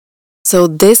So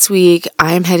this week,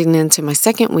 I am heading into my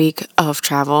second week of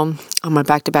travel on my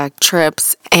back-to-back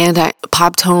trips, and I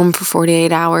popped home for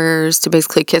 48 hours to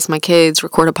basically kiss my kids,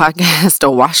 record a podcast,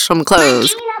 or wash some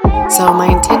clothes. So my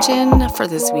intention for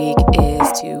this week is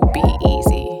to be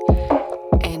easy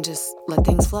and just let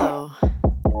things flow.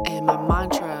 And my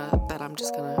mantra that I'm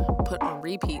just going to put on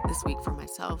repeat this week for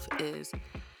myself is,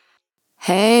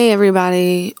 hey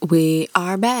everybody, we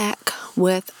are back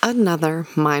with another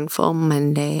Mindful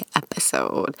Monday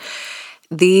episode.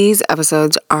 These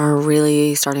episodes are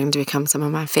really starting to become some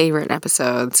of my favorite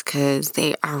episodes because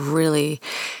they are really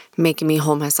making me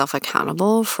hold myself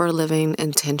accountable for living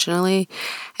intentionally.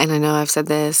 And I know I've said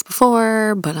this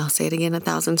before, but I'll say it again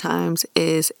 1,000 times,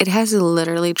 is it has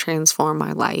literally transformed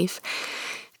my life.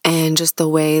 And just the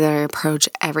way that I approach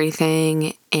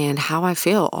everything and how I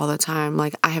feel all the time.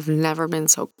 Like, I have never been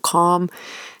so calm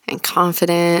and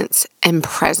confident and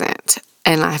present.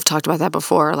 And I've talked about that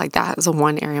before. Like, that is the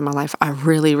one area in my life I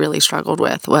really, really struggled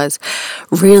with, was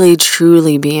really,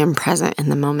 truly being present in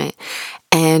the moment.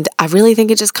 And I really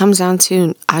think it just comes down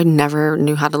to I never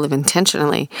knew how to live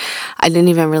intentionally. I didn't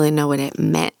even really know what it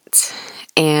meant.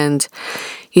 And,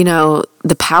 you know,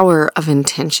 the power of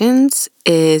intentions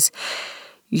is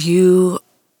you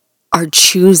are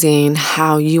choosing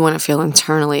how you want to feel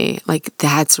internally. Like,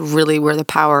 that's really where the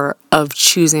power of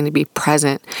choosing to be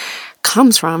present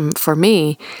comes from for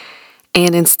me.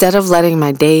 And instead of letting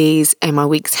my days and my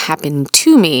weeks happen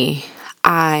to me,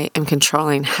 I am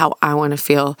controlling how I want to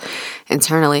feel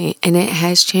internally. And it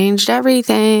has changed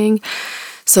everything.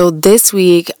 So this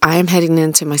week, I am heading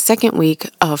into my second week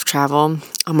of travel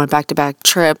on my back-to-back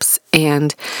trips.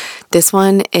 And this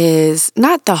one is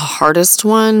not the hardest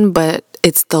one, but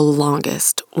it's the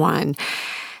longest one.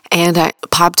 And I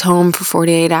popped home for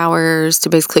 48 hours to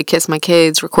basically kiss my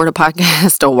kids, record a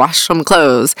podcast, or wash some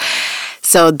clothes.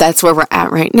 So that's where we're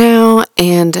at right now.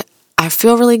 And I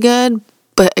feel really good.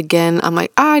 But again, I'm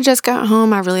like, I just got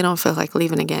home. I really don't feel like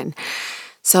leaving again.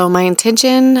 So my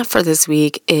intention for this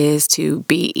week is to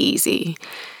be easy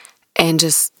and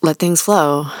just let things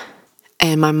flow.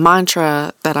 And my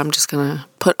mantra that I'm just going to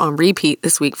put on repeat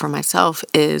this week for myself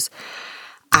is,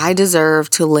 I deserve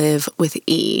to live with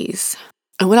ease.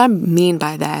 And what I mean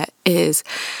by that is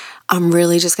I'm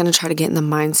really just going to try to get in the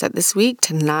mindset this week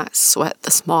to not sweat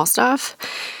the small stuff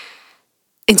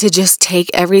and to just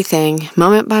take everything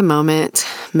moment by moment,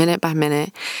 minute by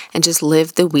minute, and just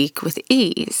live the week with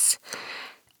ease.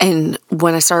 And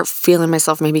when I start feeling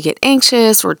myself maybe get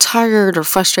anxious or tired or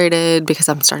frustrated because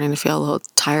I'm starting to feel a little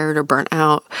tired or burnt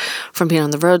out from being on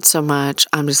the road so much,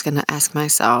 I'm just going to ask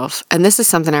myself, and this is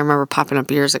something I remember popping up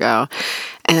years ago,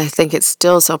 and I think it's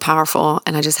still so powerful,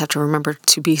 and I just have to remember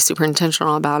to be super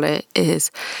intentional about it, is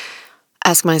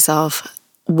ask myself,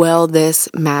 will this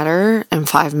matter in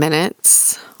 5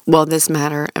 minutes? Will this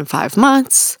matter in 5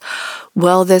 months?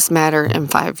 Will this matter in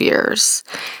 5 years?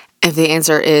 If the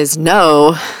answer is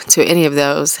no to any of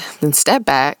those, then step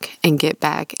back and get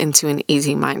back into an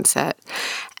easy mindset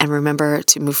and remember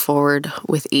to move forward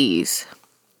with ease.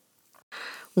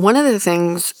 One of the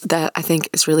things that I think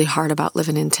is really hard about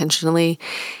living intentionally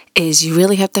is you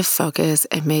really have to focus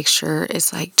and make sure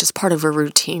it's like just part of a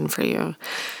routine for you.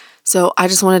 So I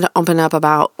just wanted to open up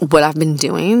about what I've been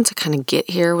doing to kind of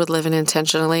get here with living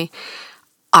intentionally.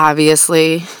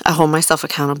 Obviously, I hold myself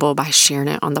accountable by sharing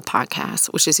it on the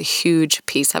podcast, which is a huge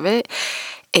piece of it,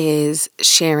 is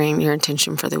sharing your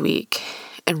intention for the week.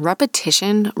 And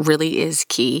repetition really is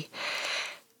key.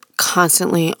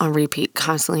 Constantly on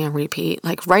repeat.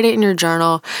 Like, write it in your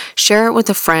journal, share it with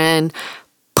a friend,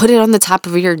 put it on the top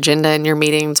of your agenda in your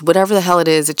meetings, whatever the hell it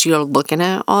is that you're looking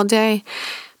at all day.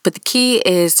 But the key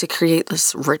is to create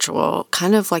this ritual,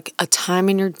 kind of like a time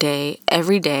in your day,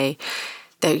 every day,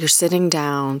 that you're sitting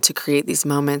down to create these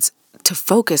moments to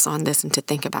focus on this and to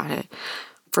think about it.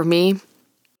 For me,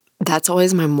 that's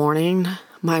always my morning.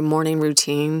 My morning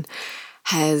routine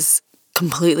has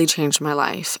completely changed my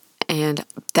life. And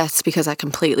that's because I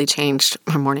completely changed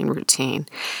my morning routine.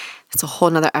 It's a whole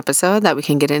nother episode that we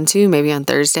can get into maybe on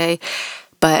Thursday.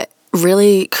 But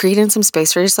really creating some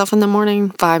space for yourself in the morning,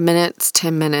 5 minutes,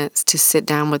 10 minutes to sit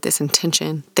down with this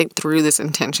intention, think through this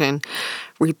intention,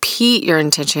 repeat your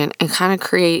intention, and kind of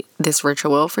create this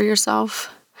ritual for yourself.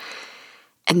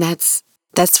 And that's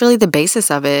really the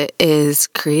basis of it, is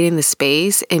creating the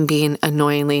space and being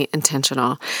annoyingly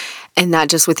intentional. And not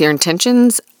just with your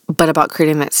intentions, but about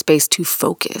creating that space to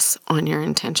focus on your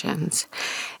intentions.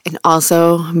 And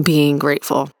also being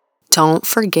grateful. Don't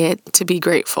forget to be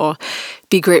grateful.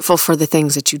 Be grateful for the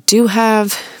things that you do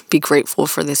have. Be grateful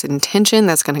for this intention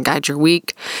that's going to guide your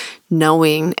week,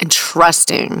 knowing and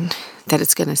trusting that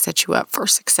it's going to set you up for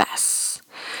success.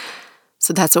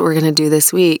 So that's what we're going to do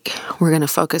this week. We're going to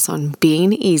focus on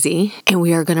being easy, and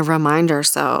we are going to remind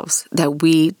ourselves that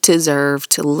we deserve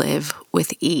to live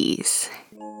with ease.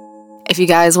 If you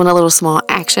guys want a little small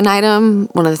action item,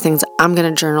 one of the things I'm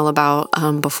going to journal about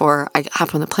before I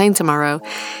hop on the plane tomorrow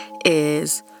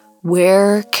is,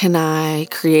 where can I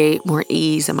create more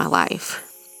ease in my life?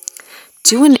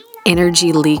 Do an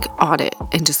energy leak audit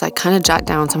and just like kind of jot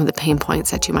down some of the pain points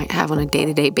that you might have on a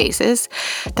day-to-day basis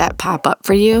that pop up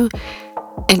for you,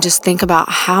 and just think about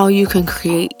how you can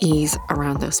create ease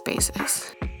around those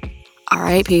spaces. All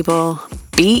right, people,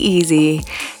 be easy,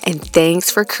 and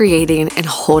thanks for creating and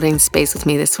holding space with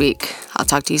me this week. I'll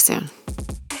talk to you soon.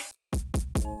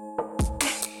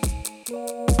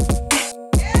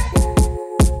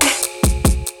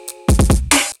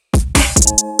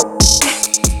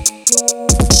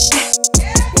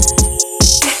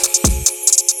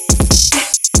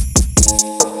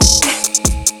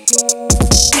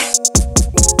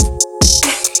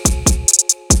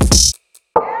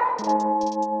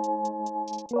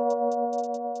 Thank you.